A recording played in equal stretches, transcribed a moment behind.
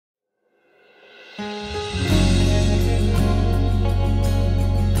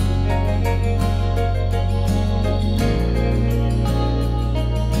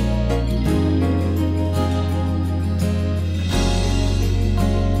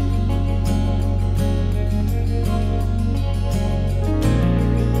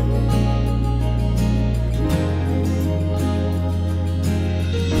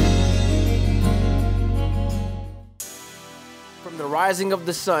rising of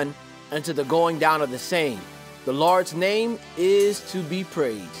the sun and to the going down of the same. The Lord's name is to be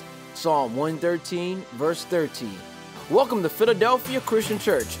praised. Psalm 113, verse 13. Welcome to Philadelphia Christian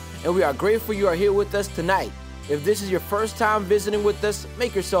Church, and we are grateful you are here with us tonight. If this is your first time visiting with us,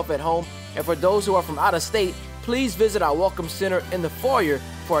 make yourself at home. And for those who are from out of state, please visit our Welcome Center in the foyer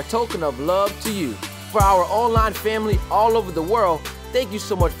for a token of love to you. For our online family all over the world, thank you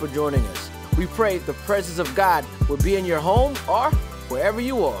so much for joining us. We pray the presence of God will be in your home or wherever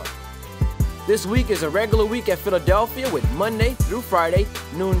you are. This week is a regular week at Philadelphia with Monday through Friday,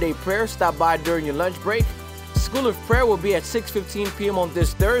 noonday prayer. Stop by during your lunch break. School of Prayer will be at 6:15 p.m. on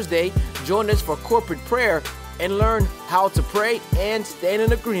this Thursday. Join us for corporate prayer and learn how to pray and stand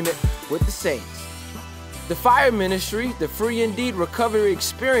in agreement with the saints. The Fire Ministry, the Free Indeed Recovery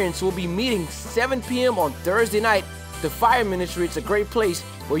Experience, will be meeting 7 p.m. on Thursday night. The Fire Ministry is a great place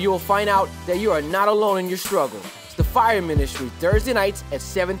where you will find out that you are not alone in your struggle. It's the Fire Ministry, Thursday nights at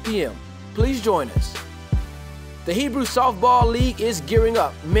 7 p.m. Please join us. The Hebrew Softball League is gearing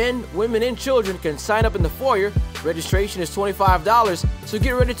up. Men, women, and children can sign up in the foyer. Registration is $25, so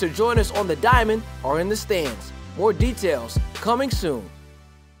get ready to join us on the diamond or in the stands. More details coming soon.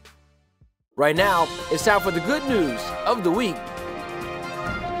 Right now, it's time for the good news of the week.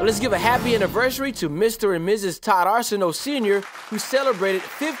 Let's give a happy anniversary to Mr. and Mrs. Todd Arsenault Sr., who celebrated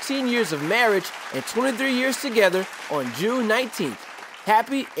 15 years of marriage and 23 years together on June 19th.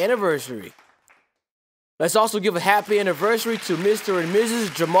 Happy anniversary. Let's also give a happy anniversary to Mr. and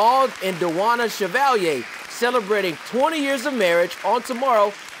Mrs. Jamal and Dewana Chevalier, celebrating 20 years of marriage on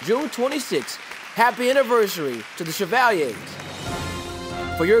tomorrow, June 26th. Happy anniversary to the Chevaliers.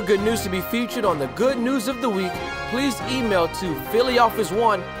 For your good news to be featured on the Good News of the Week, please email to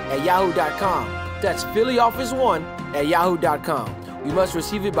phillyoffice1@yahoo.com. That's phillyoffice1@yahoo.com. You must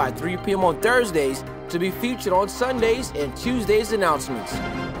receive it by 3 p.m. on Thursdays to be featured on Sundays and Tuesdays' announcements.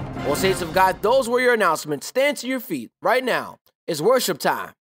 Well, saints of God, those were your announcements. Stand to your feet right now. It's worship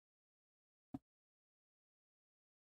time.